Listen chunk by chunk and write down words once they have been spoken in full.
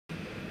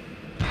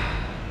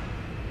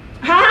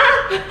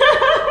This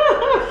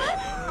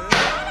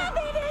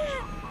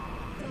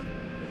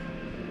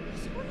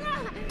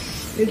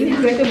is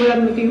exactly what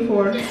I'm looking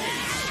for.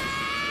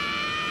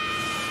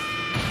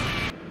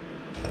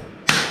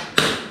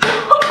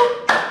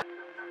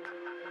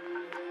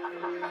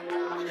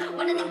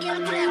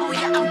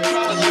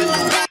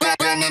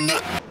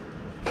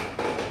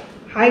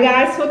 Hi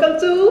guys, welcome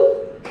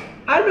to,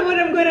 I don't know what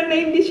I'm gonna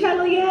name this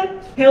channel yet.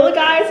 Hello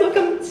guys,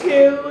 welcome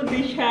to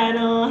the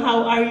channel.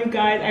 How are you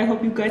guys? I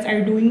hope you guys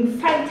are doing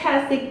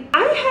fantastic.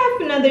 I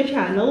have another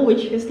channel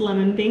which is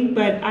LemonPink,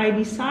 but I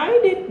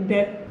decided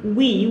that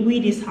we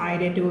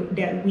decided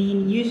that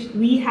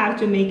we have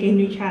to make a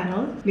new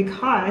channel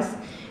because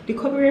the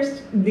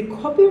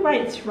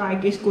copyright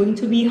strike is going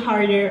to be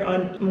harder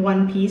on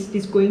One Piece.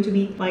 It's going to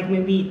be like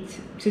maybe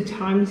 3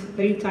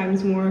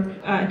 times more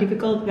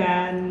difficult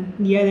than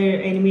the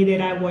other anime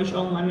that I watched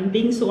on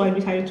LemonPink. So I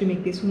decided to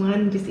make this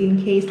one just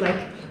in case, like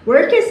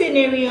worst case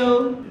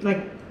scenario,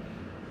 like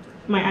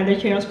my other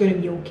channel is going to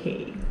be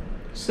okay.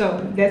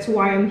 So that's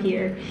why I'm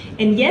here.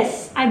 And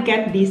yes, I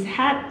got this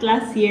hat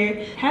last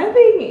year.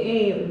 Having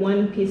a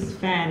One Piece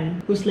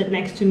fan who slept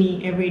next to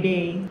me every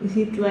day,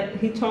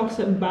 he talks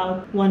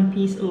about One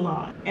Piece a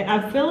lot, and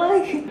I feel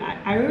like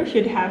I really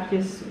should have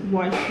just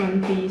watched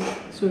One Piece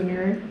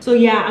sooner. So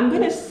yeah, I'm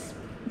gonna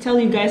tell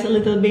you guys a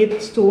little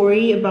bit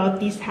story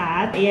about this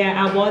hat.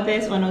 Yeah, I bought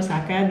this on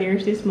Osaka.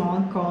 There's this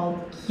mall called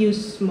Q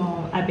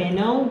Small,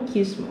 Abeno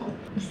Q Small.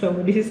 So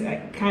this is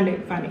kind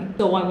of funny.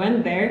 So I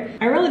went there.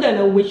 I really don't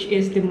know which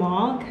is the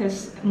mall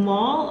because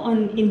mall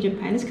in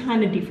Japan is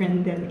kind of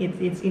different than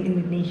it's in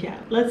Indonesia.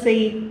 Let's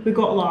say we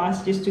got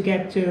lost just to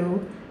get to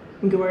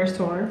Mugiwara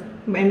store.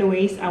 But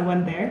anyways, I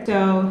went there.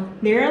 So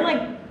there are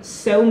like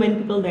so many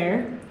people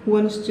there who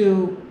wants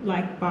to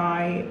like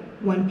buy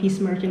One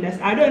Piece merchandise.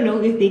 I don't know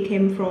if they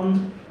came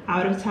from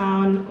out of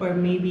town or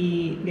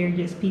maybe they're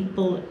just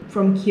people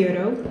from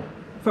Kyoto.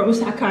 From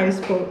Osaka,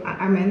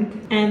 I meant.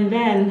 And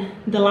then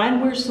the line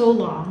was so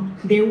long.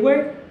 There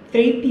were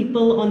 3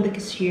 people on the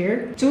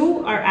cashier.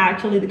 2 are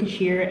actually the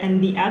cashier,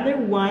 and the other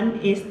one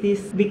is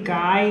this big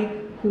guy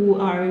who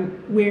are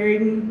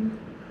wearing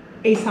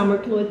a summer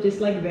clothes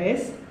just like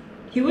this.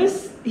 He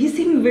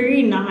seemed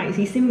very nice.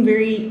 He seemed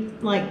very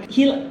like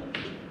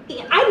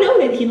I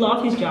know that he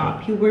loved his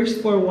job. He works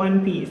for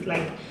One Piece.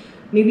 Like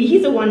maybe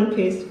he's a One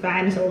Piece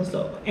fan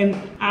also. And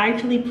I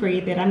actually pray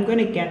that I'm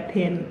gonna get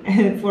him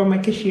for my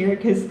cashier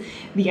because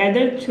the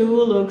other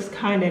 2 looks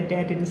kind of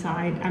dead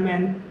inside. I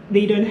mean,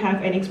 they don't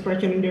have any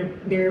expression in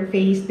their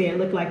face. They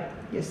look like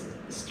just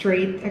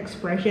straight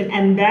expression.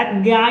 And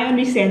that guy on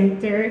the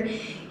center,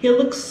 he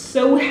looks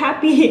so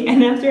happy.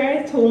 And after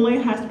I told my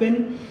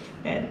husband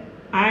that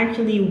I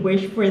actually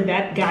wish for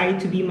that guy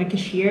to be my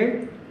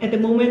cashier at the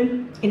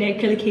moment, and it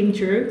actually came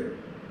true.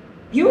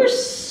 He was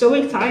so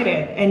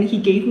excited and he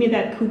gave me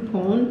that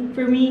coupon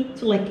for me.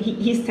 So like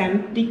he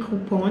stamped the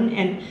coupon,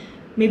 and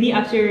maybe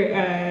after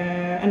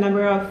a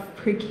number of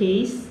per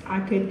case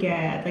I could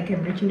get like a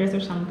merchandise or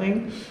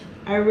something.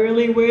 I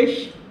really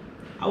wish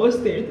I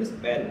was there to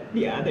spend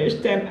the other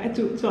stamp,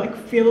 to like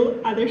fill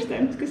other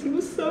stamps because he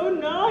was so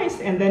nice.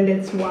 And then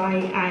that's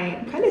why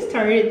I kind of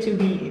started to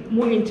be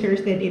more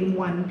interested in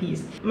One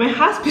Piece. My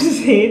husband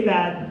said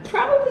that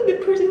probably the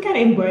person kind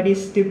of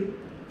embodies the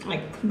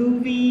like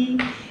Luffy.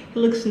 He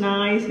looks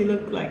nice. He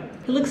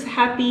looks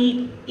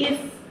happy. If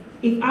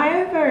I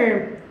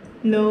ever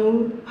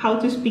know how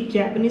to speak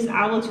Japanese,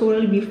 I will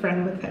totally be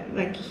friends with him.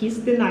 Like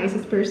he's the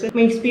nicest person.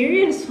 My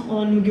experience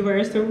on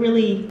Mugiwara store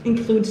really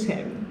includes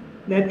him,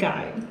 that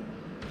guy.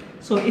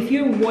 So if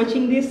you're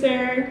watching this,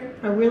 sir,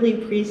 I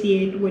really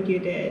appreciate what you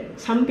did.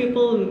 Some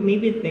people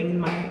maybe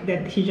think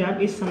that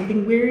hijab is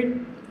something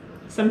weird.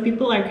 Some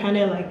people are kind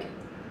of like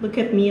look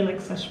at me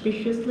like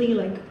suspiciously,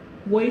 like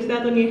what is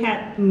that on your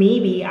hat?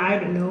 Maybe, I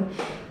don't know.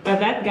 But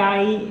that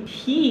guy,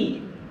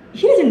 he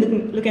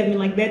doesn't look at me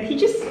like that. He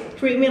just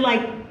treat me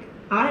like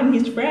I'm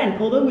his friend,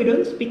 although we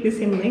don't speak the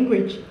same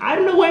language. I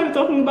don't know why I'm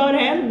talking about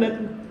him, but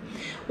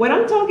when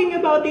I'm talking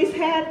about this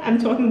hat, I'm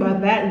talking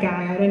about that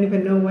guy. I don't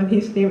even know what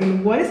his name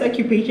and what his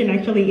occupation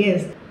actually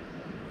is.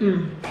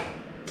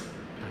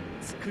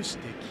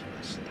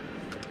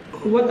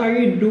 What are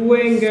you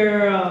doing,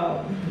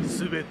 girl?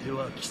 As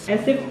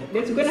if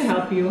that's gonna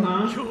help you,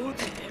 huh?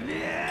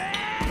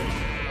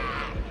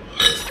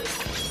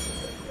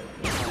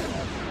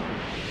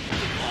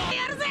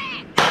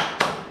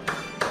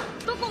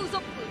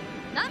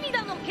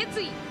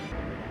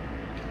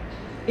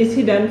 Is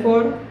he done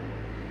for?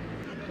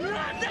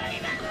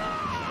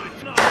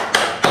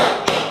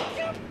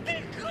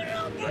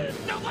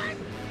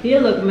 He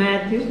look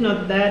mad. He's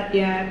not that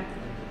yet.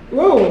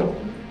 Whoa!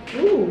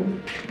 Ooh.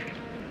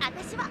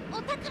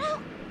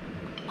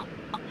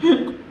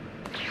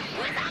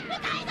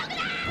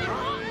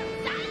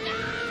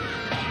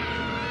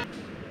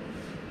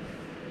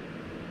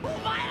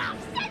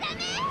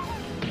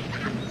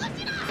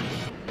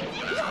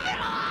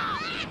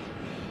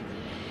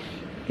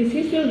 Is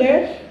he still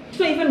there? He's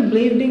not even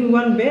bleeding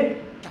one bit.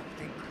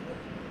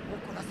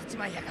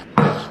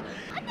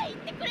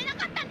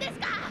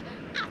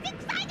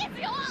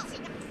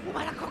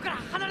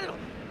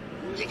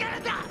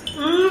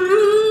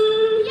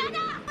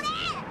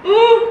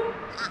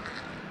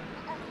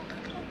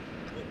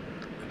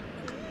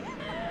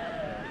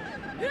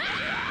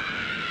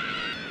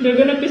 They're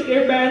gonna piss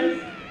their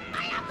pants.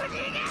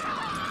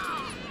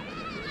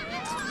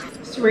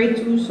 Straight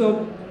to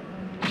Usopp.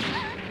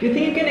 You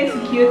think you can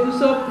execute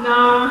Usopp?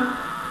 Nah.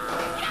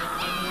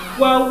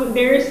 Well,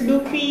 there's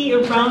Luffy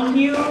around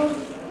you.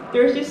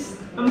 There's just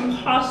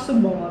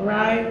impossible,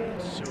 right?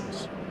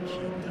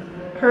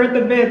 Hurt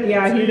a bit,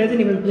 yeah, he doesn't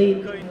even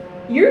bleed.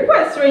 You're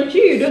quite strange too,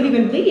 you don't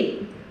even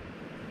bleed.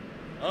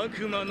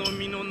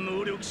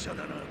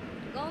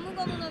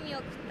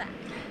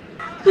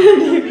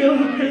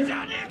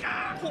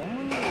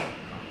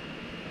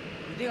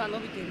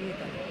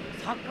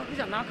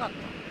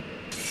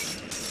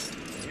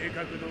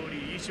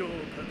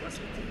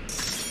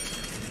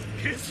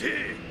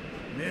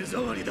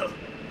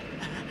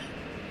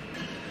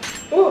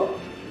 Oh.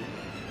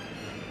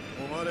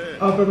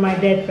 Over my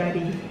dead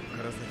body.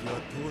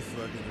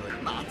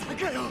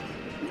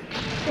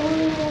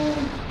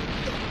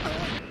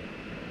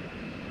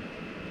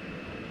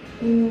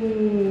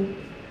 Ooh.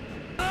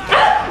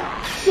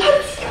 Ah!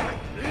 What?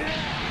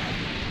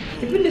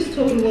 Even this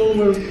total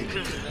will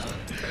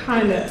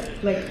kinda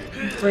like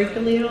break a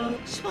little.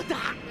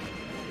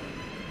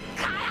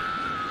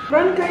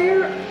 Run,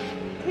 Kaya!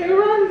 Kaya,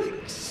 run!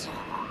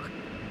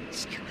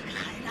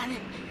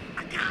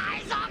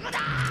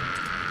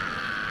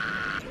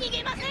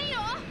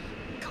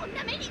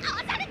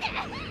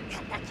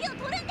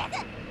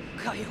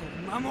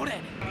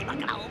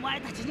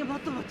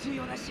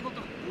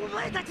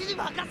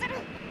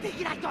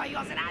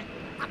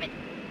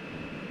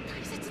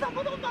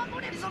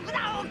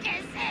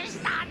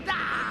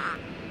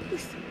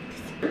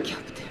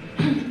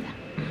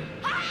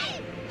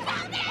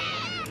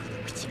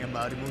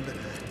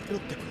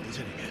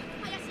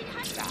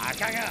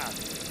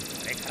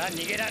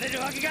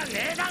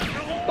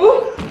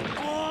 Oh!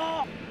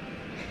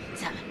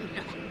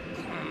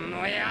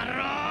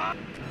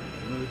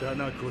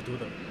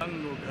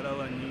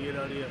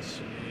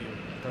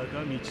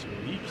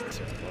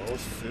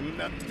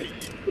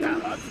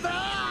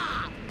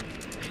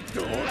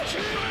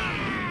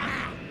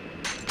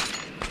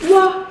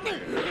 What?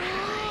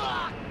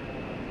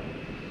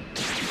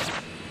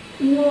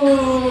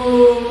 Whoa!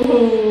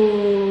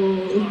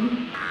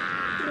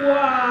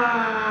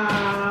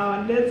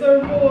 Wow, that's our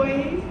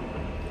boy.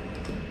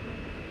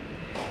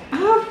 I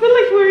feel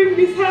like wearing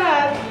this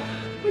hat.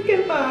 Look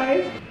at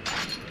mine.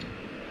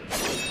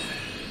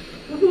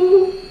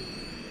 Who?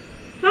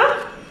 Huh?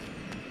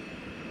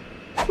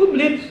 Who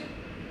blitzed?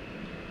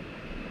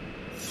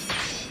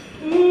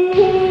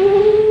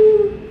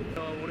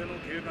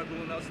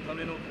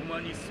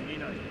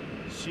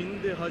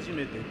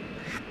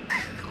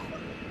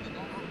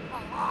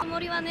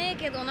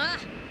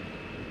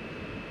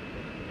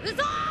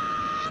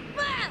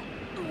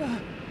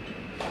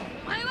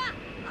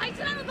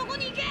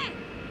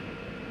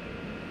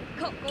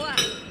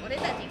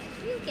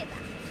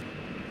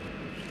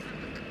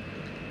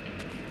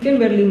 He can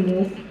barely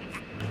move.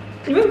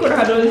 Even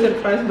Kuro is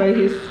surprised by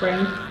his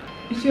strength.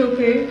 Is he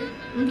okay?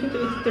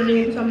 It's turning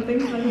into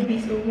something like a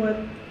beast or what?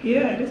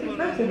 Yeah, that's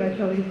impressive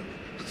actually.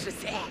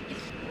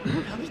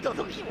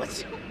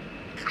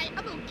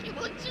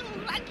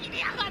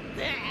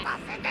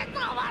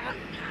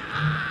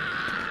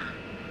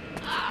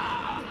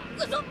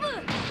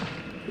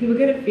 You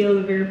get to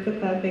feel very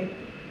pathetic.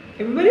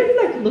 Everybody's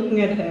like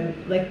looking at him,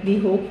 like the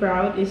whole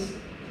crowd is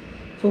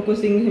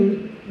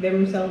focusing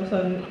themselves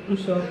on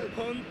Usopp.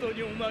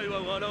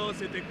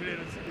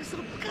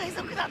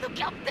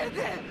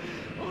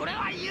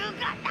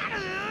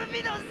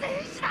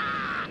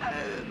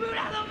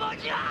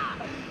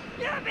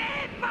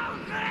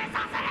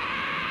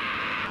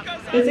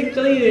 That's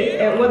actually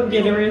what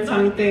generates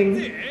something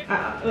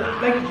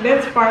like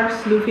that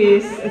sparks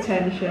Luffy's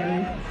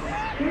attention.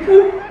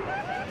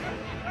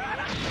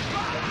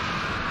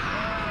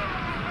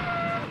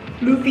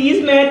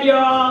 Luffy's mad,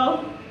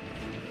 y'all.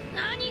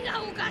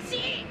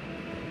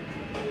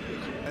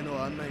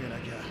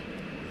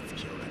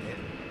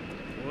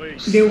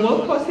 They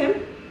will cause him?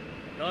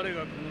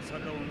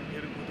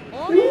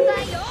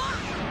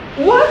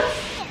 What?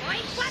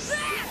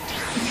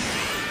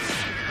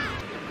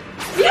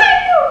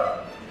 Behind you!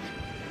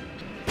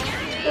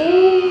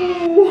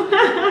 Oh.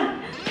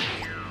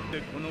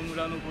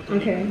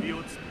 Okay.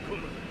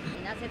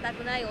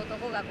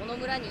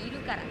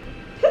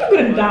 He's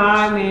gonna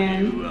die,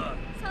 man.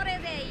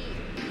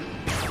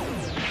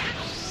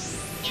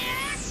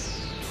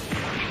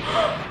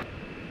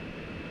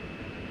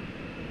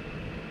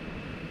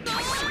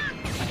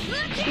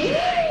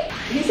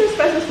 He's as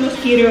fast as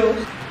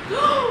mosquitoes.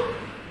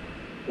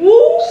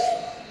 Ooh!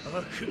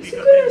 Is he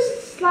gonna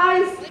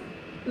slice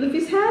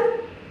Luffy's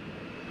hand?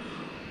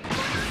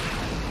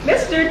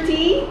 That's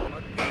dirty.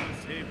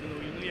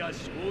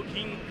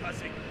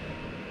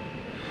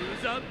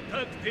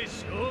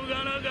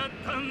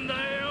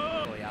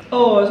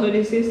 Oh, so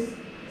this is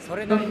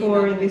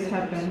before this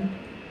happened.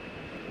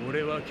 Oh,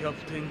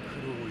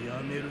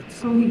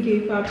 he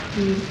gave up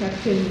the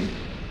captain.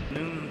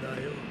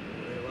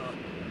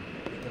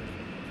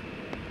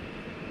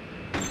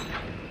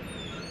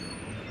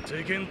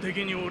 世間的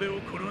に俺を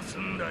殺す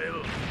んだよ。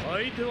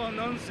相手は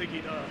何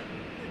隻だ？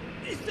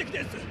一隻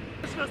です。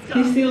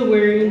 He's still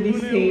wearing the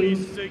same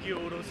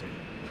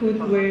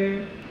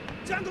footwear.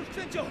 ジャンゴ副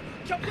船長、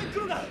キャプテンク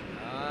ロだ。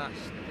ああ、知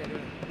っ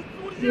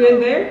てる。You in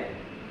there?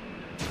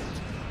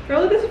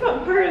 Probably this is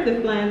not part of the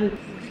plan.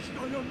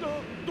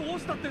 どう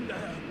したってんだ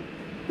よ。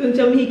 Don't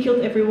tell me he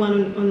killed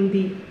everyone on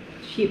the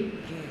ship.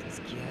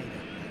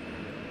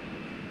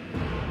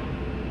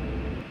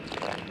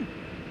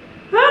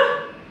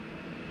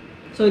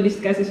 So this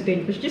guy is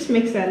dangerous. It just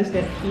makes sense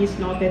that he's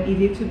not that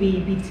easy to be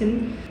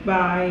beaten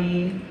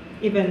by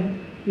even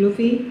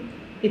Luffy.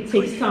 It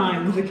takes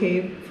time,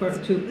 okay,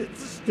 to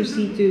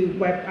proceed to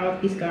wipe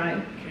out this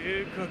guy.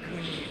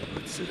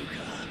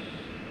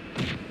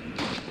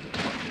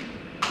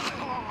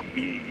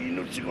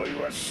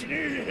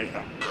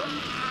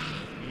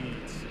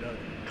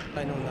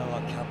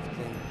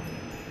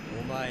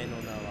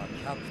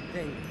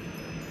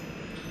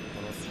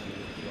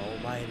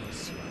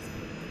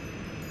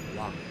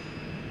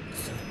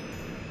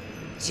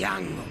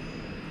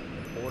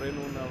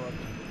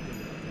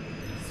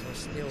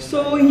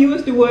 So he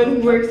was the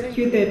one who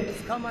executed.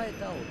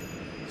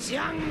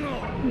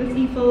 That's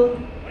evil.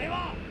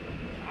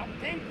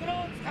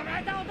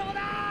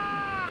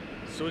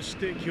 そし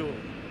て今日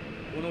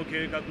この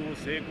計画を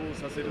成功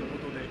させるこ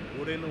とで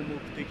俺の目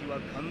的は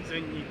完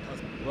全に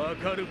達成。わ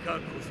かるか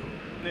こそ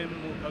年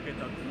もかけ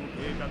たこの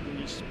計画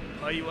に失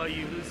敗は許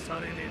さ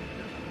れねえん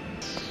だ。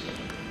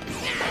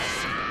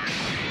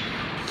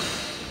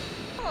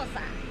そう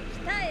さ、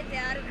鍛えて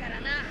あるか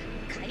らな。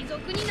海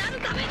賊になる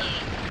ために。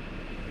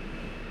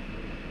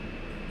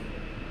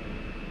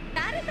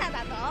ダルタ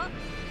だと？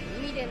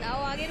海で名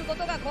を上げるこ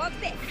とが怖く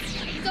て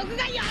海賊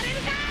がやれ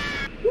るか。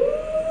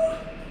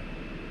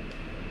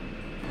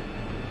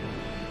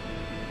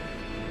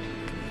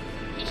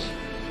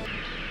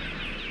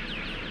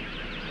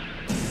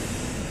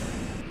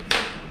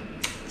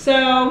So,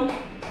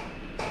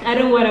 I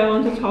don't know what I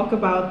want to talk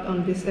about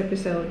on this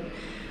episode.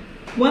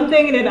 One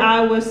thing that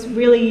I was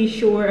really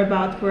sure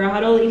about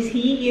Kuro is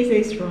he is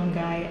a strong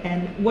guy,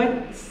 and what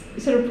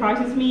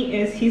surprises me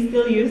is he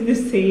still used the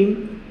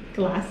same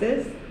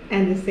glasses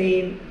and the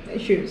same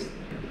shoes.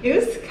 It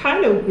was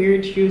kind of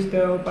weird shoes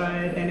though,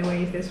 but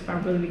anyways, that's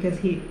probably because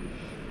he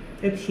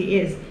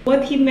is.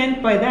 What he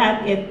meant by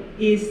that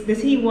is that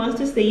he wants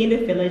to stay in the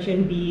village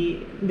and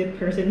be the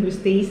person who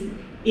stays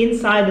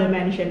inside the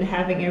mansion,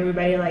 having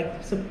everybody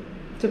like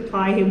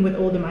supply him with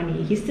all the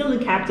money. He's still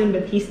the captain,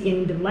 but he's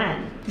in the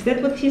land. Is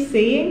that what he's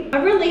saying? I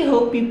really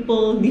hope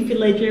people, the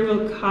villager,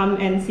 will come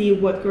and see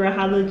what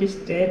Kurohado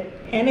just did,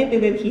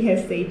 anything that he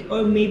has said,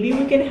 or maybe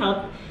we can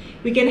help.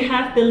 We can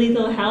have the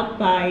little help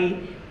by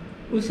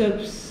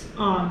Usopp's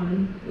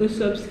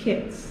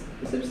kids.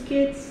 Usopp's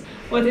kids.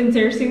 What's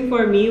interesting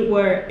for me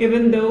were,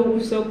 even though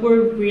Usopp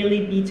were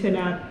really beaten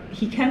up,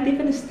 he can't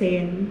even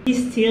stand. He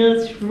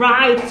still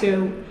tried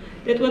to.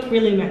 That's what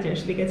really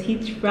matters, because he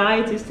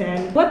tried to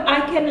stand. What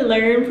I can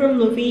learn from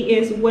Luffy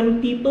is when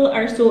people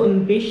are so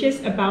ambitious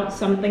about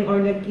something,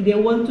 or like they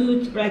want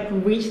to like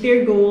reach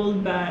their goal,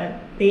 but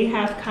they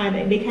kind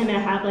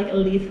of have like a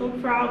little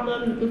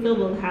problem, Luffy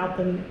will help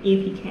them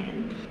if he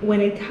can.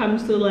 When it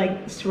comes to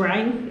like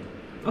strength,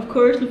 of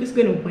course Luffy's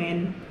gonna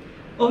win.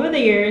 Over the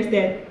years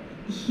that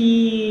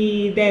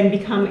he then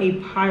become a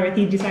pirate,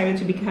 he decided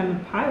to become a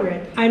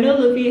pirate. I know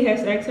Luffy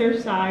has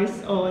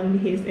exercised on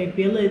his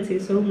ability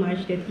so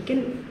much that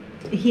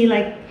he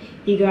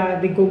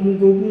got the Gomu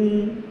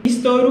Gomu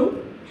Historu.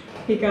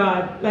 He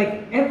got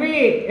like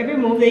every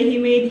move that he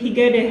made, he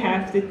gotta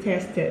have to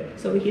test it.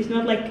 So he's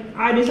not like,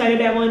 I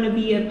decided I want to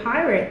be a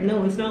pirate.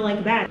 No, it's not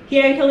like that.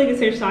 He actually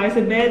exercised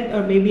a bit,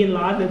 or maybe a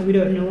lot, that we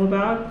don't know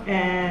about,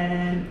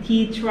 and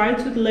he tried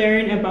to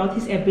learn about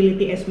his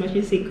ability as much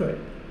as he could.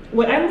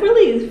 What I'm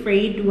really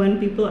afraid when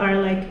people are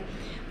like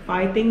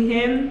fighting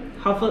him,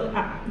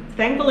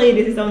 thankfully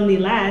this is only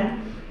land,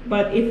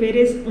 but if it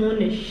is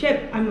on a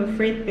ship, I'm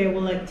afraid they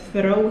will like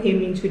throw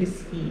him into the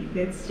sea.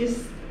 That's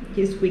just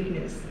his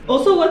weakness.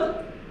 Also,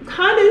 what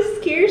kind of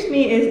scares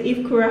me is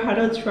if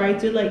Kurohado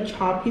tried to like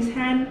chop his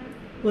hand,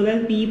 will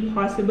that be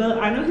possible?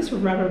 I know he's a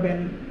rubber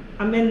band.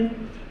 I mean,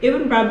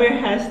 even rubber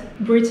has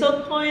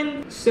brittle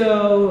point,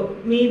 so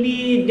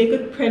maybe they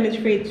could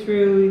penetrate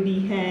through the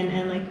hand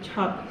and like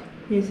chop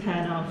his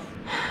hand off.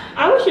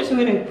 I was just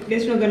wondering,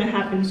 that's not gonna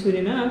happen soon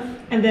enough.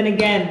 And then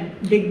again,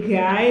 the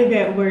guy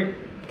that were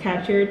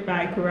captured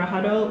by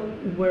Kurohado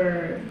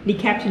were the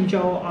Captain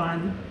Joe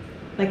on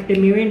like the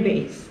Marian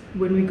base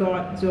when we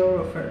got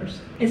Zoro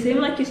first. It seemed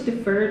like it's the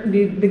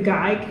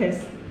guy,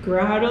 because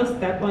Kurohado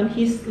stepped on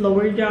his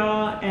lower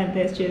jaw and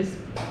that's just,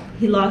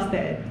 he lost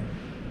it.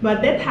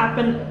 But that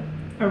happened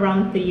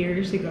around 3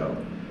 years ago.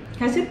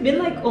 Has it been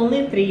like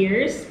only 3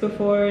 years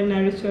before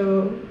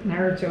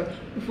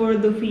before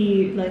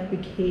Luffy like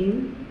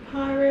became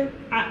pirate?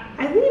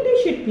 I think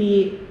it should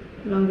be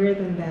longer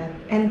than that.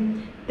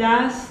 And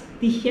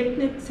the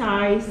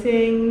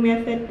hypnotizing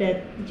method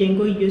that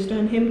Django used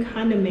on him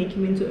kind of make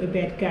him into a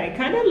bad guy,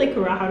 kind of like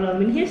Kurahara. I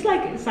mean, he's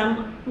like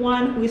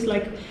someone who is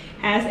like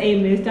has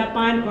a messed up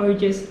mind, or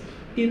just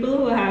people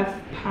who have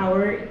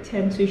power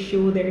tend to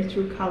show their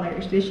true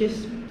colors. This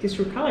is his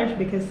true colors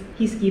because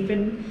he's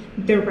given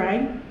the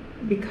rank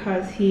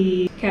because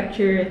he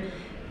captured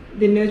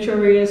the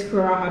notorious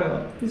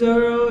Kurahara.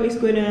 Zoro is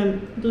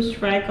gonna lose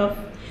track of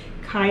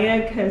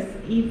Kaya because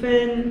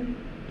even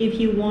if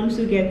he wants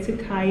to get to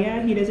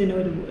Kaya, he doesn't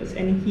know the woods,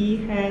 and he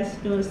has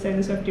no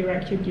sense of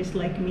direction, just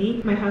like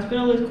me. My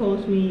husband always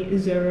calls me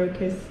Zoro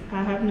because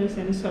I have no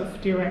sense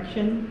of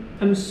direction.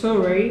 I'm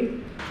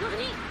sorry.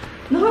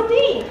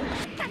 Nani?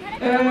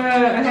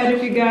 Ahead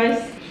of you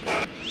guys.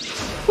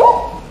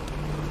 Woo!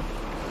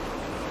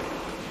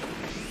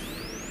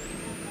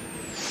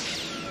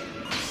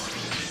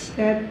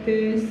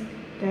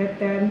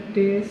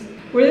 This.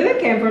 Where did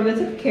it come from? Does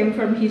it came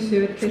from his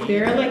suit? Because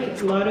there are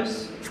like a lot of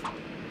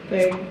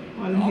things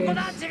on his.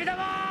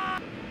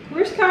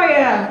 Where's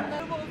Kaya?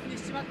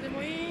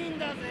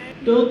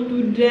 Don't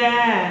do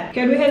that.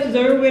 Can we have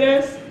Zoro with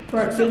us?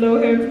 Right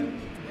below him.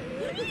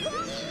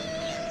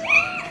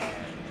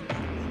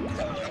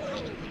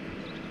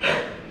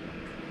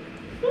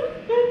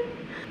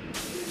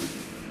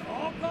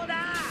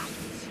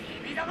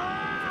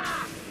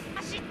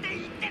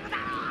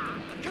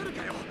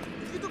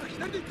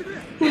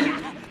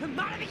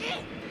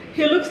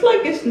 He looks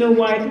like a Snow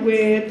White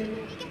with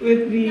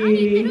the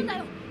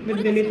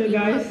little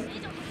guys.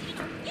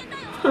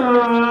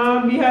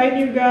 Behind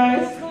you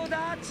guys.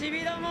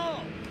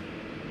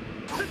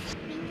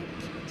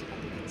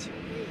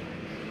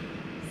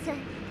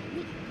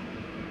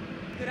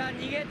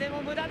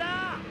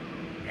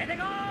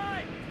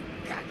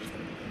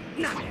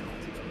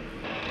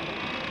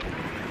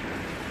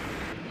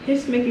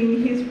 He's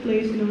making his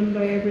place known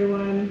by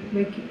everyone,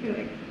 like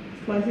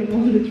slicing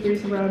all the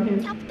trees around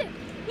him.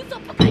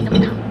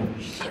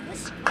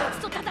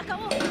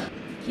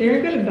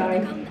 They're gonna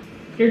die.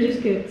 They're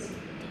just kids.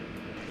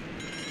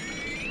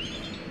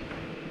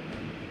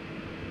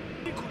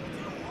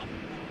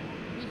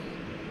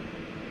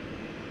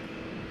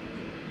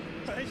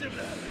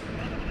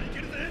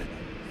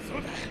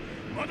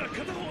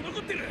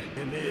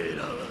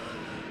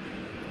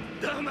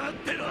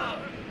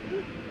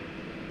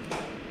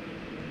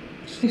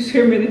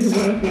 Exterminate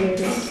one of the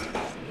later.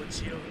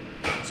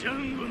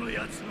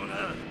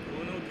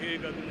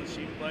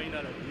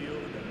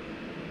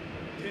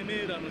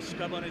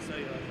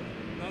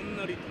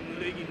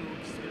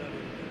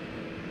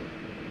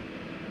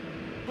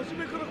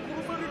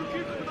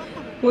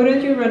 Why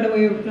don't you run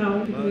away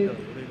now?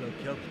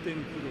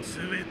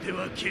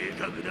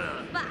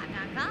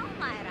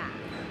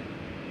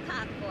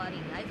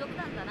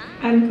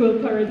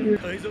 Uncool parody.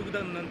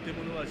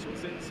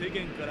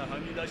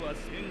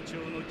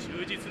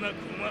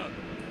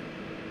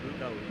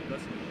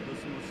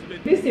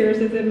 Be serious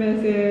as a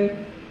message.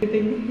 I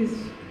think his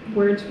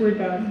words were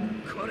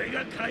done.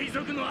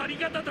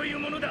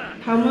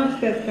 How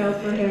much that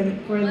felt for him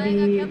for the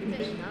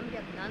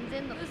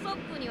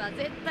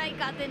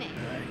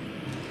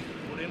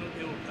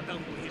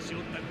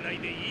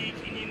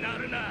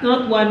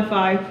not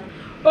 1-5.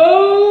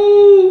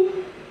 Oh,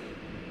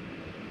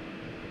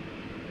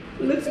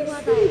 let's see.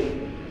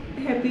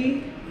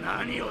 Happy.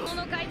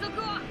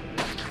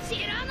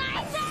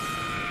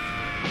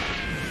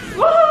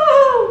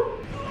 Wow.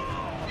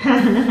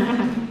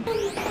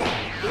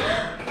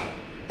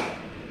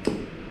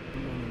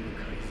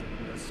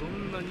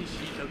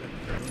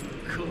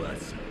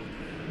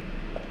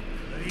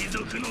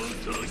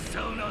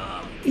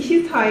 Is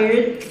he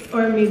tired,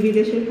 or maybe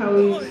this is how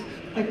he's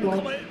like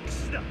what?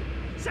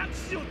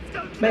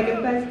 Back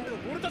and back.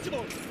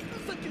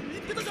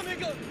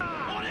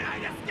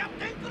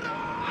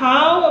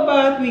 How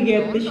about we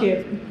get the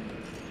ship?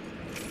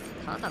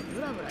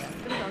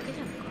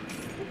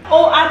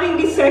 Oh, I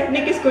think this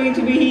technique is going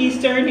to be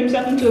he's turned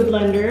himself into a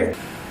blender.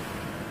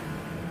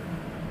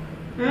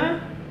 Huh?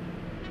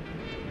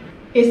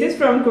 Is this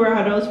from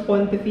Kuroharu's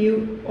point of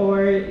view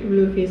or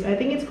Luffy's? I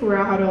think it's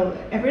Kuroharu.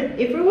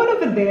 Everyone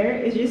over there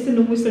is just a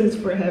nuisance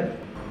for him.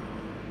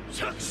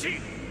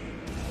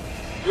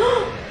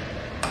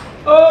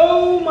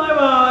 Oh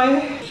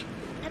my.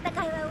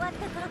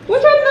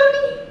 What's up,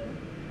 Nani?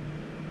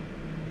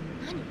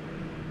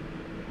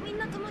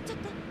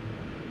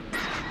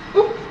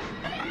 Oh.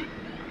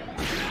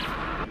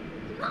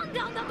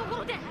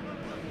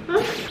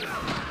 Huh?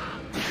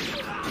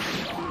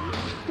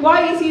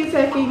 Why is he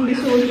attacking the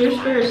soldiers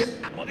first?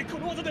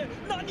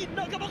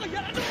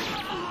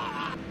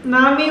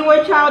 Nami,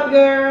 watch out,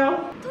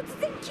 girl!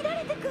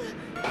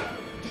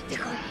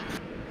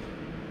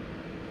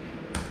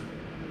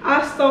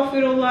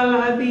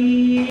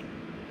 Astaghfirullahaladzim.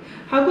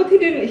 How could he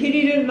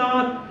did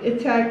not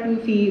attack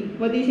Luffy?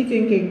 What is he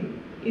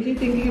thinking? Is he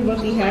thinking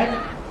about the head?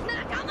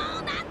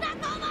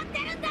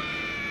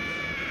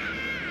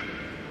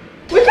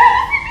 Watch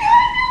out! Behind you!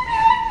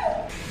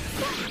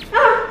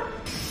 Ah!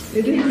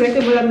 This is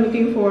exactly what I'm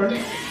looking for.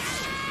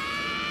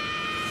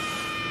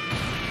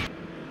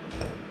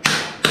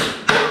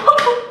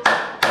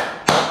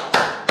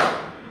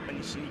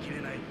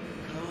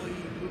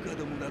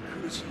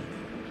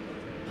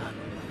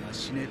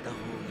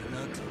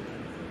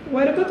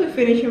 What about to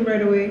finish him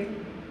right away?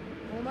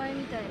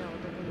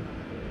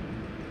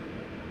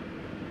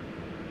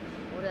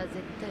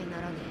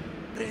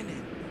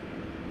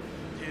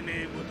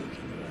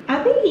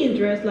 I think he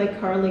dressed like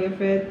Carly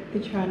of it, the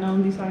channel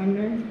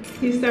designer.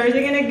 He's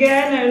starting it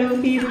again. I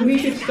don't think we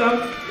should stop.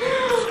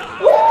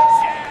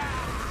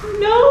 Oh,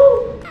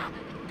 no!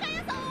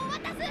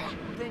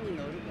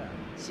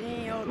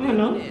 Oh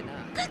no.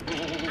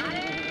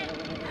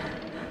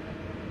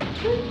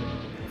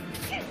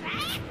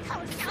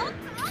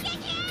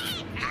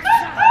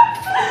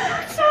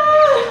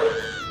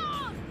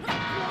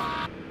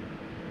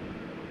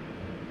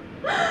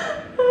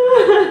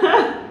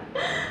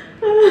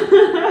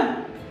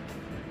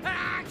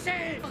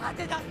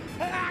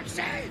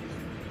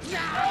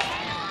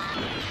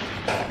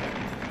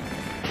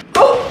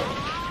 Oh!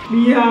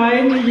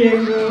 Behind the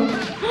Django.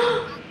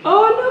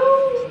 Oh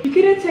no! You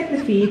can attack the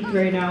feet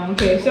right now.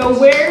 Okay, so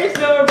where's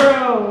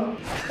Zoro?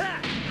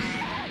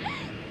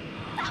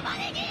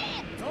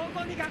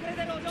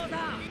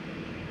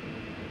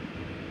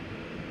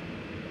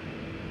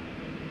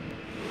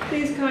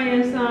 Please,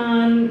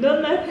 Kaya-san,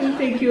 don't let him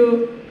take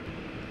you.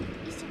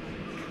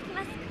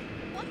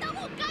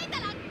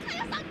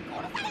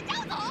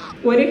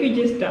 What if you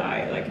just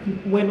die? Like,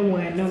 when?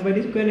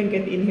 Nobody's gonna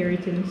get the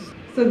inheritance.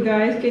 So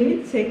guys, can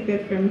you take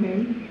that from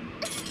him?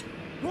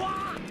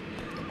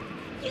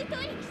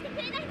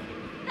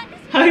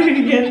 How did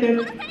you get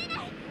that?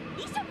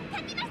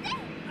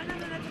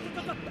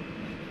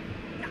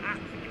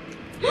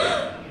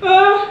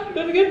 Ah,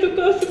 don't get too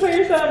close to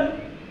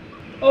Kaya-san.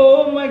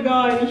 Oh my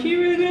god, is she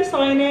really gonna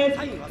sign it?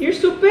 You're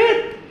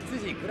stupid!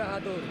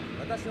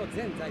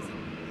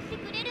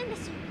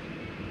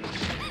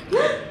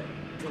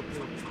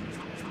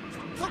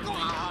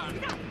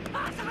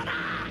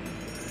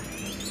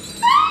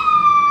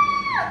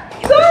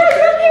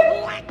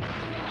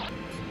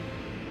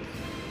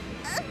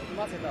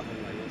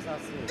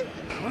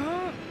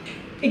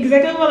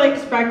 Exactly what I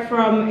expect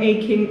from a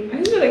king.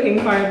 He's not a king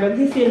pirate, but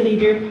he's the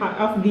leader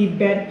of the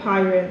bad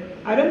pirate.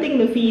 I don't think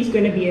Luffy is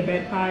gonna be a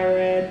bad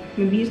pirate.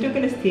 Maybe he's not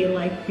gonna steal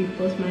like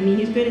people's money.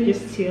 He's gonna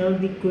just steal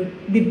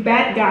the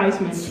bad guys'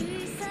 money.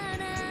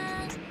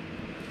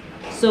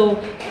 So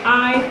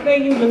I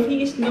think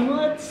Luffy is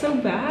not so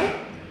bad.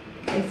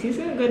 He's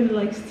not gonna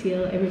like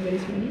steal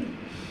everybody's money.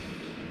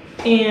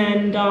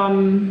 And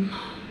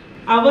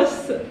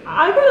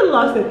I kind of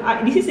lost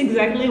it. This is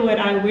exactly what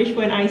I wish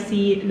when I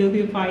see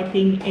Luffy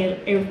fighting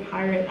a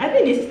pirate. I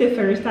think this is the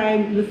first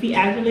time Luffy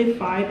actually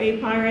fight a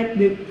pirate.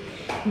 The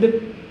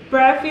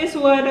previous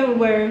one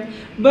where,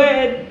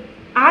 but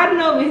I don't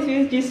know if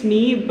it's just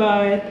me,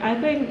 but I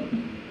think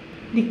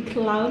the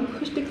clown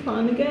pushed the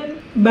clown again.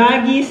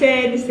 Baggy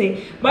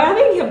Sensei, but I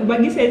think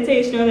Baggy Sensei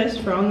is not as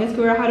strong as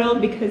Kurohado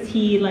because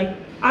he like,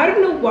 I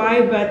don't know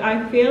why, but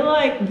I feel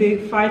like the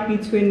fight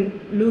between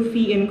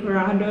Luffy and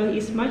Kurohado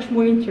is much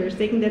more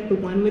interesting than the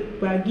one with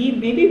Baggy.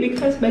 Maybe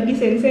because Baggy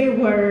Sensei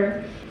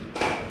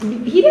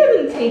he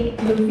didn't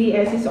take Luffy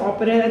as his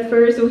opponent at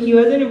first, so he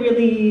wasn't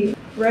really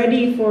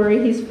ready for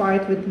his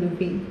fight with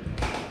Luffy.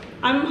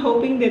 I'm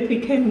hoping that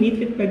we can meet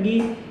with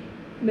Baggy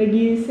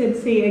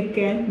Sensei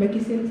again.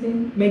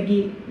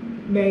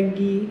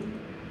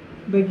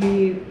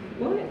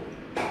 What?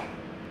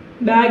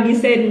 Baggy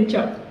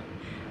Sencho.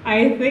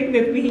 I think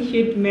that we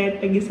should meet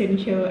Baggy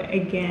Sencho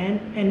again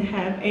and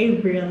have a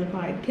real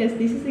fight, because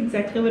this is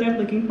exactly what I'm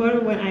looking for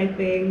when I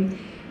think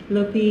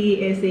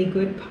Luffy is a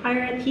good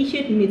pirate. He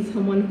should meet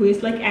someone who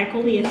is like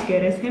actually as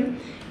good as him,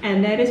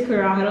 and that is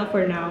Kurohado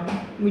for now.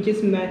 We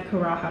just met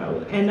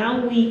Kurohado, and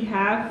now we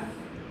have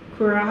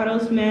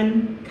Kurohado's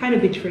men kind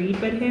of betrayed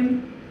by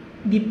him.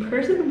 The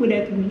person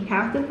that we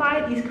have to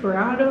fight is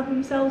Kurohado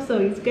himself, so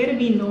it's gonna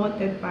be not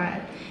that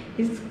bad.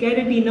 It's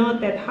gonna be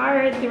not that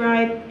hard,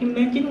 right?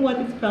 Imagine what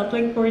it felt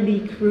like for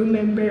the crew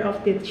member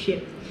of that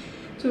ship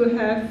to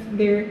have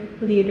their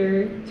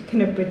leader to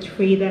kind of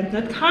betray them.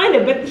 Not kind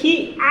of, but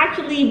he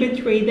actually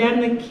betrayed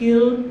them and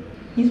killed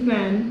his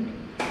man.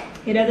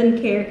 He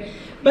doesn't care.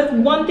 But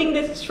one thing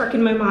that struck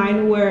in my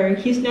mind where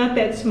he's not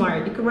that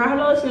smart.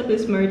 Kurohado is not that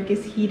smart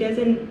because he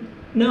doesn't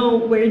know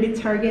where the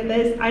target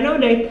is. I know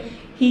that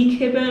he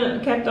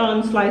kept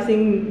on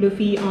slicing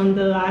Luffy on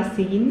the last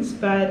scenes,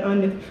 but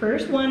on the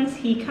first ones,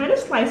 he kind of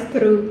sliced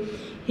through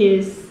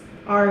his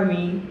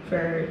army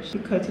first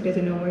because he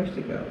doesn't know where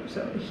to go.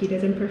 So he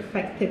doesn't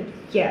perfect it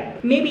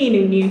yet. Maybe in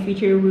the near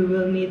future, we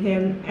will meet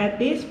him at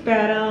this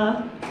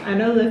battle. I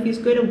know Luffy's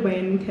gonna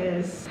win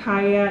because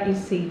Kaya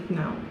is safe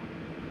now.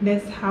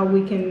 That's how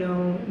we can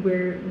know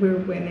we're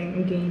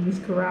winning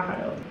against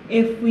Kurohado.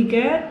 If we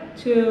can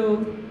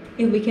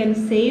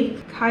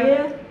save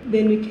Kaya,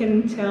 then we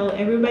can tell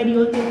everybody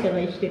on the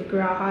village that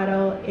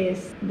Kurohado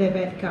is the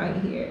bad guy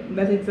here.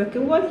 But it's like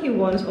what he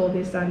wants all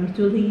this time,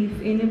 to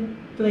live in a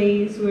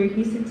place where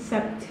he's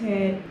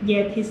accepted,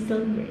 yet he's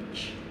still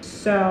rich.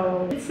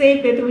 So let's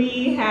say that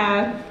we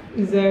have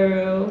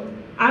Zoro.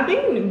 I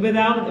think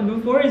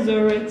before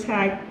Zoro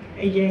attacked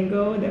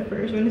Django, the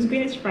first one who's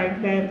going to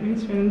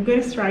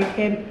strike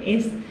him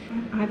is,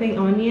 I think,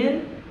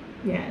 Onion.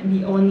 Yeah,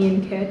 the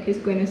onion cat is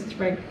gonna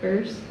strike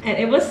first. And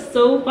it was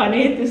so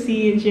funny to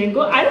see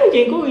Django. I know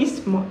Django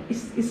is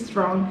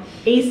strong.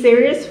 A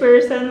serious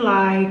person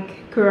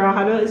like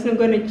Kurahado is not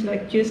gonna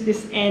like choose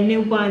this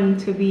anyone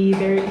to be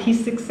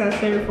his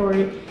successor for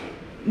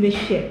the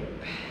ship.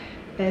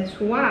 That's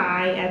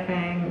why I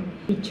think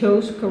he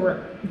chose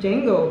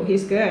Django.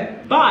 He's good.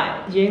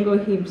 But Django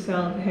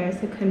himself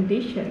has a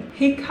condition.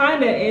 He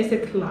kinda is a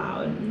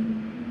clown.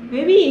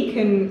 Maybe he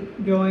can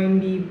join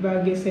the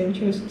Buggy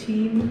Essentials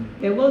team.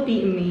 That will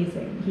be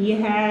amazing. He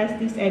has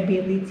this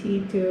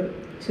ability to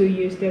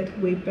use that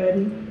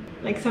weapon.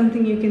 Like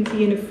something you can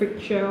see in a freak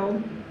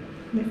show.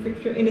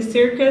 In the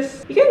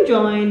circus. You can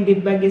join the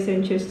Buggy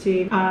Essentials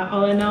team.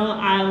 All in all,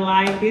 I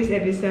like this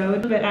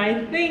episode. But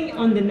I think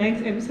on the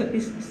next episode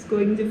this is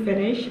going to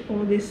finish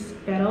all these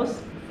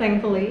battles.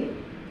 Thankfully.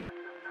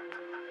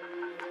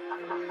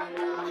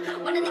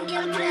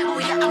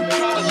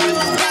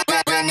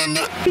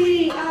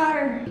 We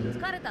are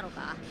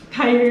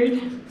tired.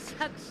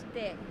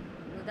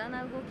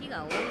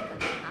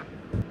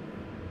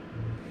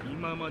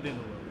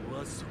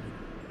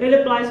 It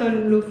applies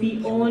on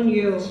Luffy, on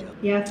you.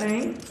 Yeah,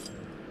 thanks.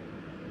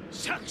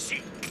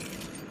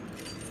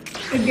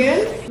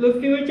 Again?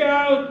 Luffy, watch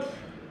out!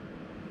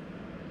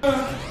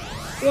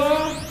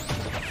 Wow!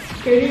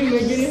 Can you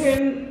imagine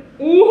him?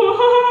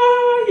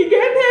 Ooh, he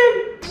got him!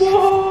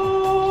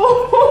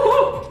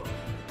 Whoa!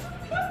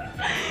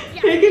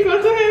 Take it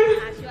close to him.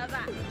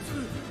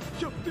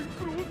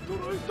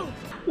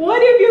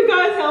 What if you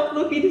guys help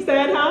Luffy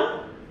instead,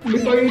 huh?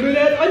 Before you do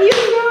that, on you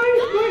guys!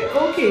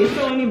 Okay,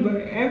 so only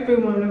by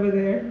everyone over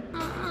there.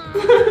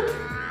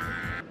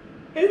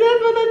 Is that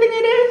what I think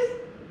it is?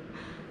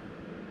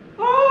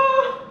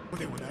 Oh!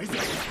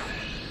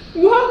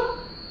 What?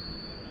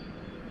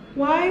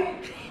 Why?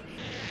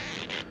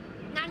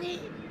 Nani?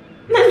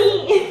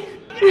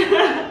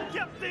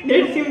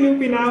 There's Team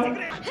Luffy now.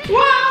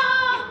 Wow!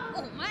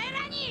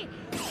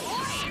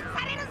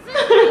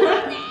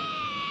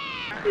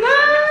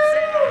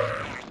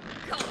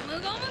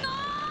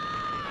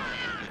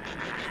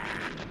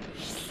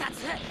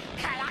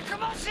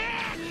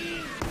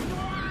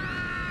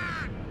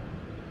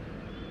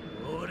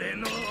 No!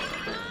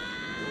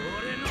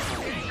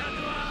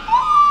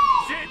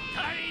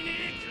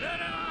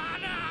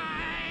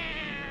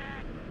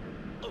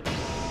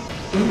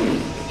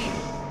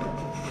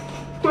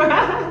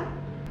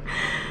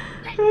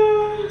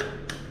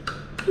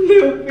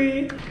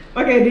 Luffy.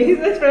 Okay, his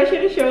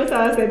expression shows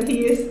us that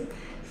he is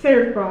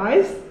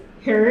surprised,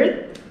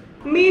 hurt.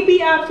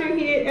 Maybe after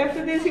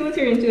this he will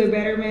turn into a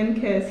better man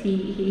because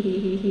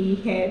he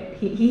hit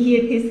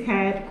his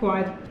head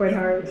quite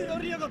hard.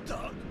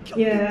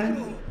 Yeah.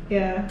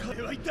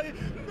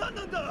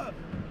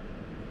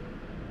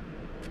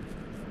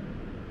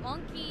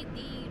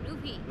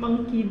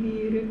 Monkey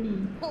D. Luffy.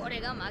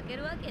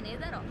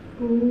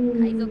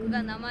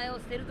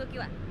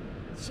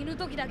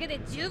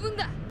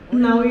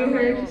 Now you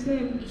heard his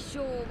name.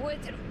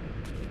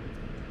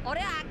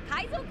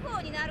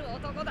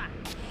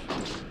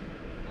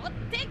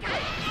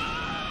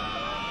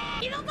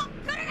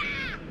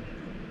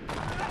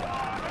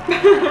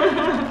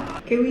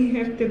 Can we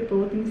have the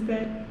boat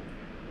instead?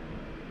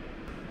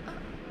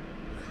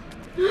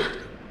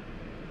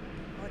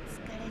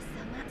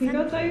 You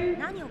got tired?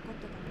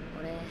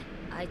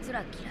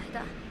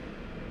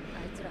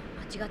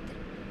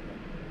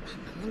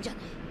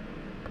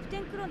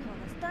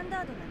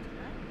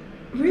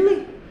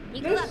 Really?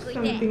 That's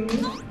something.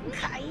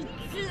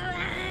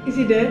 Is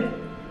he dead?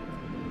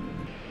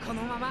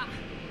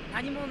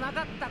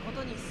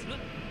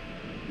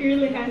 He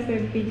really has a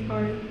big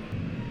heart.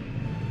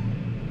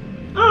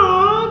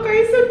 Aww,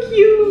 guys, so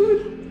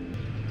cute.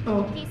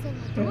 Oh, I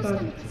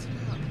thought.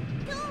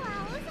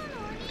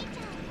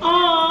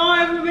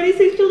 Aww, everybody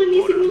says children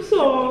missing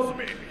Usopp.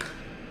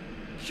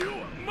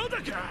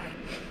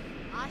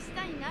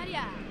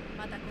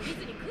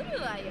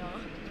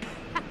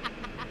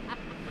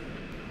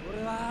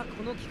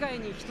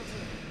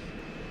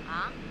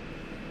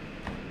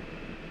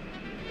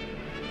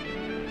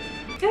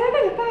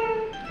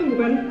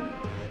 Bukan.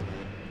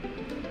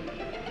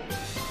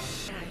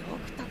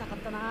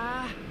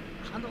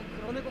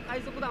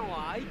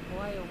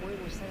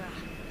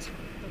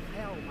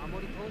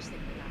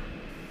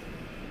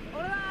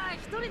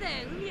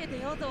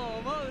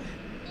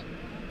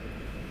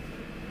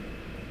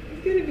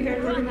 It's gonna be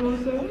hard for him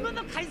also.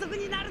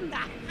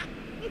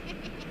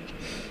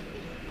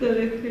 To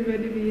leave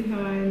everybody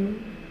behind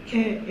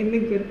in a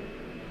good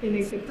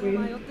way.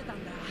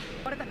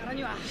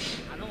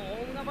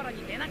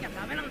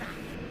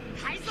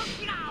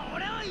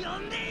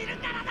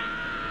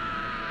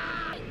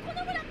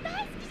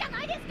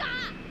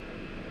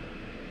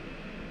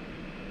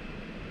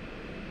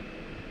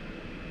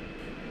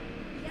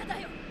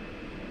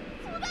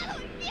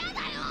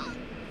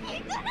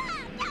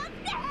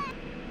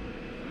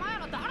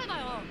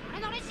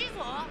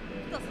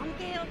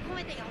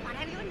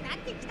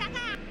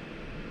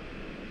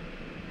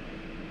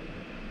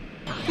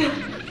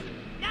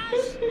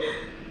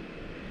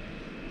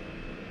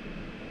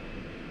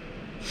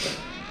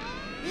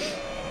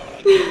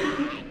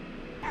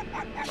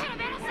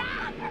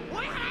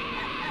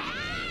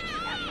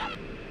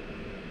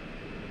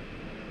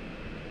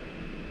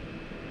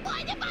 思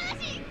い出話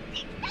聞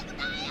きたく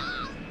ないよ。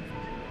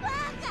バカ。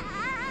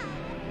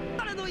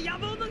彼の野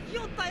望の火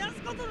を絶や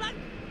すことなく。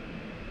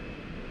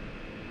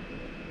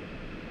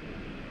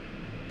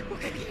お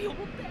かげに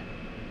思って。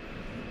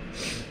ウ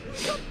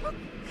ソップ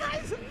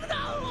返す無駄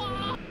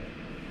を。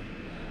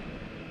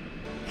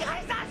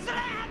解散する。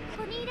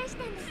ここにいらし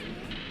たんですね。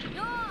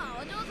よう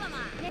お嬢様。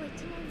でも1年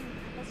の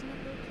私の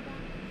病気は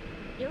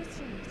両親を失った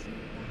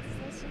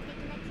精神的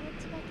な気持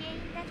ちが原因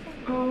だったの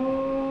で。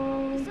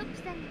Oh, ウソップ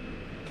さんにも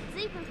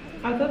随分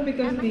I thought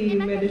because the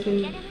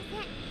medicine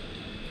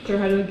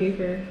Torhado gave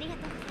her. ありが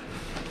とう。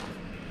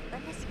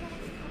私から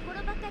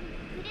心ばかり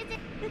プレゼン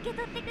ト受け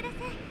取ってくださ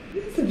い。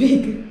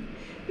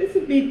This is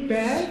a big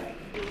bag.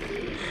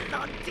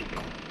 なんてこ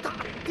ったっ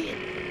て。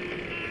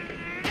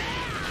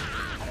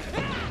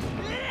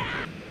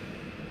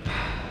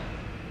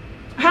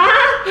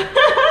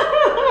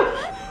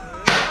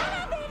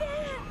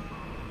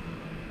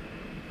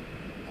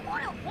こ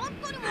れ本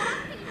当にもらっ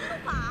ていいの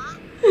か？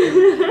ぜ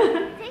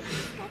ひ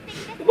使ってく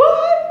ださい。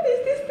 What?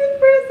 Is this the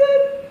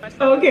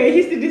person? Okay,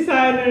 he's the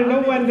designer,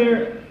 no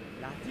wonder.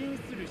 ラテン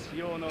する仕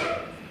様の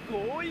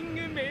ゴーイン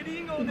グメリ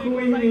ー号でご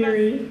Going ざいます。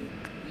 Mary. いい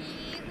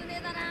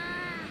船だな。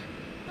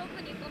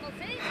特にこの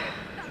選手か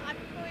っ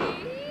こいい。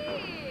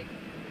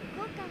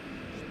今回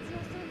必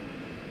要そうなも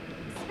の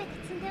すべて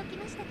積んでおき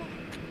ましたか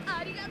ら。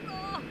ありがとう。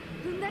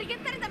踏んだり蹴っ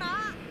たりだ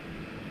な。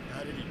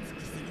誰に尽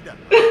くせりだ。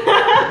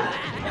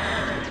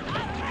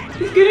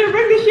 He's gonna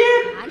wreck the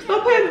ship!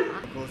 Stop him!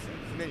 コースは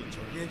船に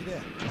直撃だ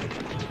よ。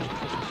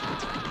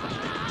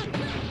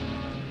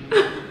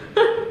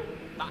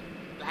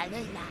悪い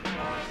な。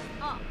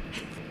あ、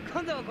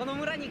今度はこの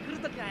村に来る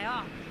ときは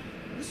よ、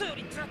嘘よ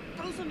りずっ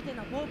と嘘みたい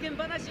な冒険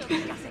話を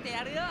聞かせて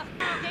やるよ。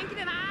元気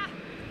でな。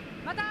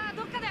また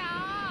どっかだよ。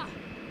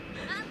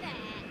なんで？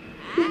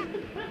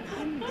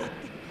なんでって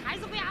海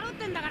賊やるっ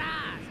てんだから。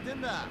知って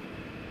んだ。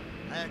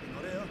早く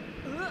乗れよ。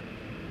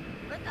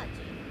俺たち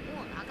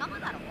もう仲間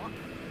だろ。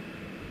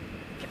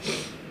キャプ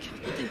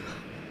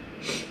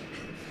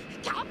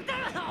テン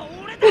は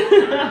俺だ。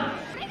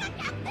俺がキ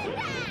ャプテンだ。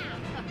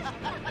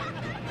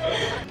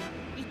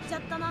言っちゃ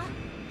ったな、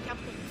キャ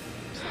プテン。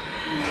そ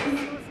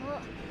うそう、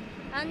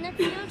あんな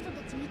強い人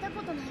たち見た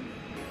ことないもん。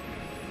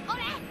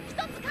俺一つ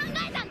考え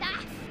たんだ。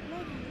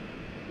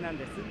なん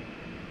です？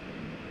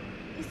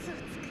嘘を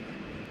つくな。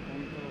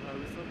本当はウ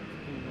ソップ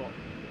君を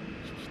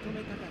引き止め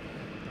たかった。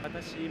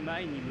私、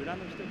前に村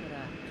の人か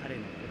ら彼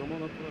の子供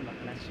の頃の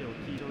話を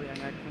聞いた親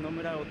がこの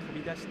村を飛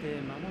び出して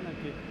間もな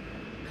く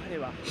彼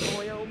は母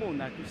親をもう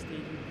亡くしてい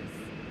るんで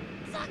す。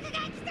賊が来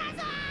た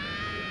ぞ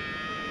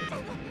ー。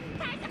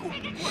海賊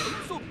船が来た。ウ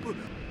ソップ。そ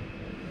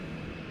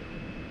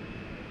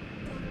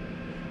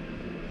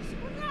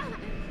んな母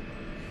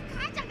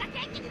ちゃんが元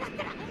気になっ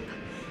たら帰って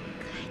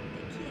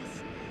きや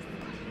しない。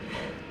これ待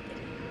って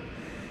るよ、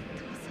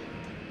父さん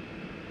と。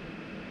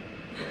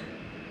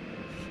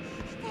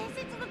伝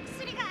説の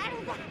薬がある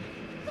んだ。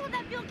どん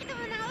な病気でも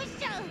治し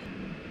ちゃう。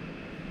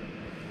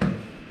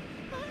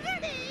バカ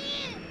でいい。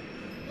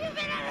夢な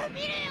ら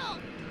見るよ。父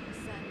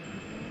さんのよ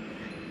う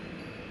な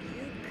勇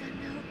敢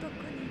な男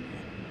に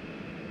なる。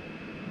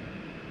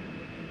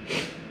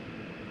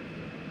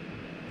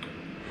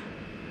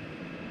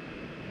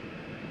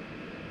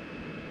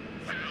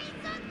海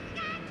賊が来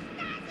た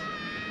ぞ。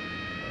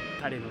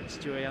彼の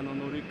父親の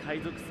乗る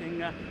海賊船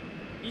が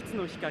いつ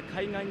の日か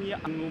海岸にア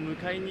ンを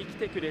迎えに来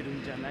てくれる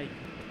んじゃないか。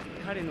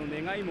彼の願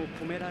いも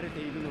込められ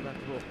ているのだと。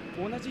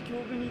同じ境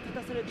遇に立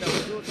たされたお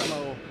嬢様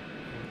を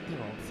で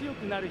も強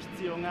くなる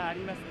必要があ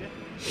りますね。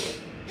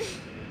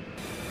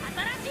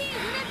新しい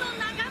船と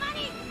仲間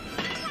に。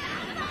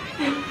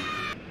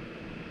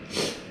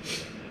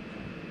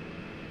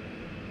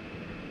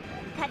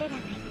彼らが言っ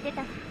て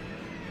たわ。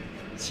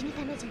死ぬ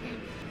ためじゃない。い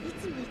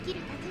つも生き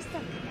る楽しさ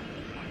を語ってい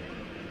た。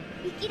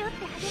生きろっ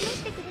て励ま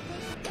してくれて。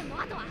でも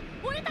あとは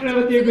俺た I ち don't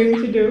know what you're going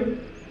to do.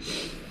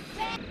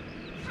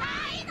 海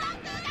賊だ。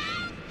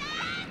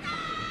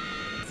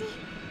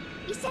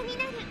医者に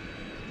なる。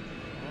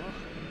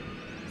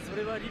そ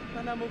れは立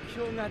派な目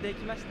標がで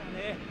きました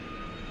ね。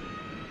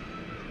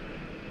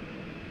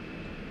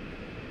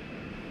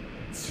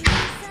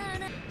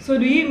So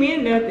do you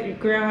mean that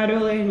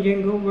Grado and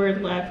Jingo were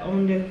left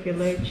on the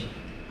village?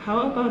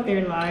 How about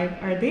their life?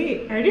 Are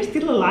they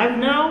still alive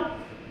now?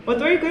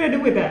 What are you gonna do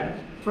with them?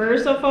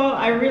 First of all,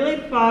 I really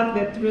thought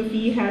that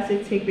Luffy has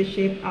to take the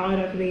ship out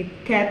of the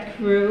cat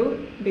crew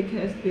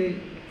because the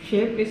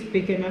ship is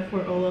big enough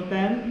for all of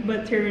them.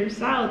 But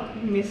turns out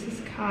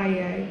Mrs.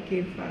 Kaya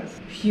gave us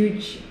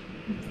huge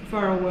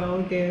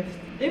farewell gift.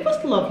 It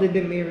was lovely, the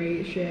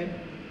Mary ship.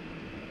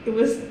 It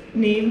was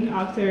named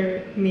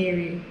after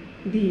Mary,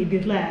 the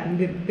lamb,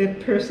 the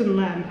person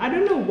lamb. I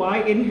don't know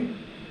why in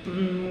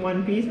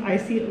One Piece I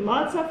see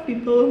lots of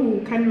people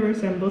who kind of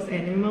resembles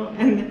animal,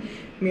 and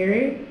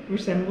Mary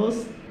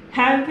resembles.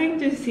 Having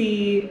to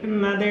see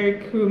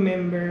another crew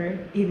member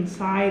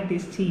inside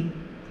this team,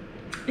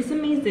 it's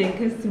amazing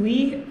because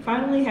we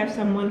finally have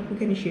someone who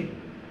can shoot.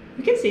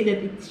 We can say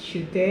that it's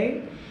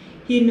Shute.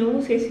 he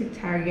knows his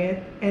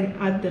target, and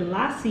at the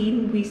last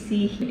scene we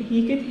see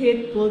he could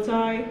hit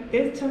bullseye.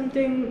 That's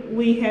something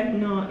we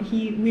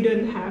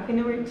don't have in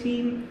our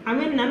team. I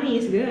mean, Nami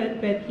is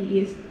good, but he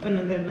is on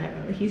another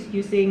level. He's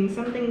using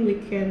something we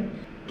can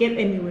get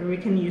anywhere. We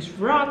can use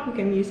rock, we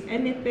can use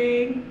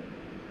anything.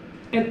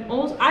 And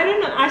also, I don't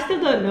know, I still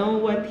don't know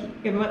what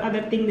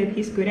other thing that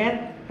he's good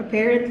at.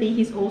 Apparently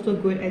he's also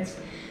good at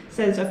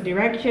sense of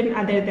direction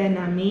other than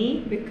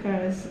Nami,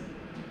 because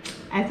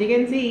as you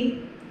can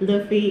see,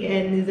 Luffy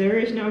and Zoro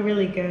is not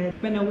really good.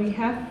 But now we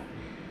have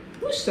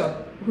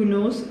Usopp, who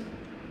knows,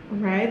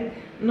 right?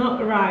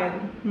 Not right,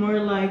 more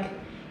like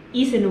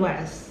east and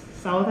west,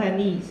 south and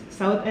east,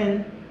 south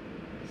and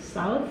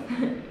south?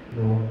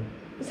 No.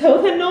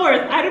 South and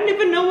north. I don't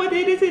even know what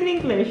it is in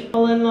English.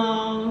 All in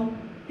all,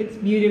 it's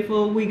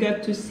beautiful. We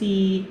got to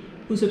see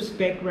Usopp's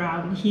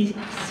background.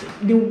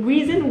 The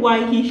reason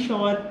why he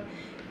shot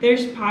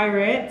there's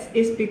pirates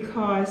is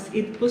because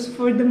it was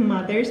for the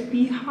mother's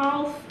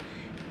behalf.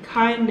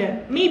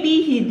 Kinda.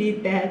 Maybe he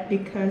did that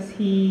because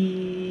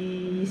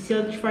he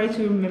still tried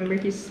to remember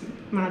his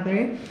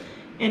mother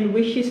and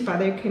wish his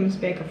father comes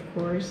back, of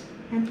course.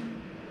 And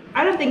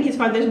I don't think his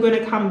father's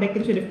gonna come back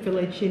into the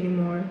village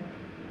anymore.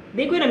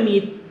 They're gonna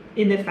meet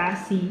in the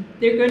fast sea.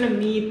 They're gonna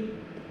meet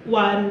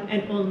one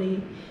and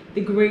only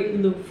the great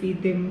Luffy,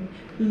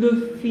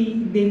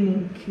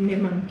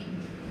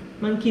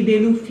 Monkey de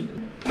Luffy.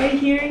 By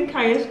hearing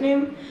Kaya's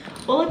name,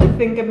 all I could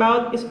think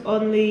about is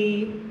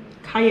only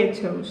Kaya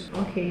toast.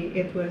 Okay,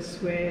 it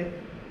was with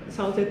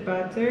salted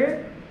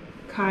butter,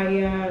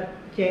 Kaya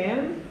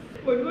jam.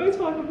 What do I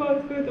talk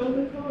about food all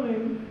the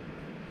time?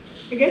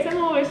 I guess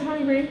I'm always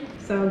hungry.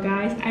 So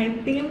guys, I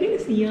think I'm gonna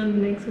see you on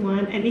the next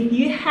one. And if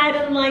you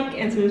hadn't liked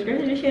and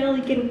subscribed to the channel,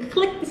 you can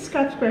click the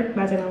subscribe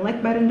button and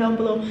like button down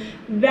below.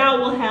 That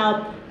will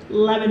help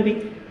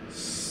LemonPink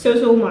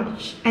so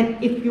much.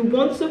 And if you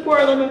want to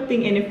support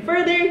LemonPink any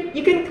further,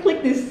 you can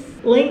click this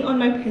link on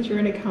my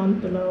Patreon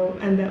account below,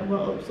 and that will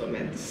also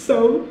mean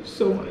so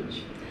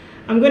much.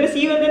 I'm gonna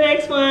see you in the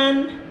next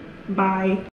one. Bye.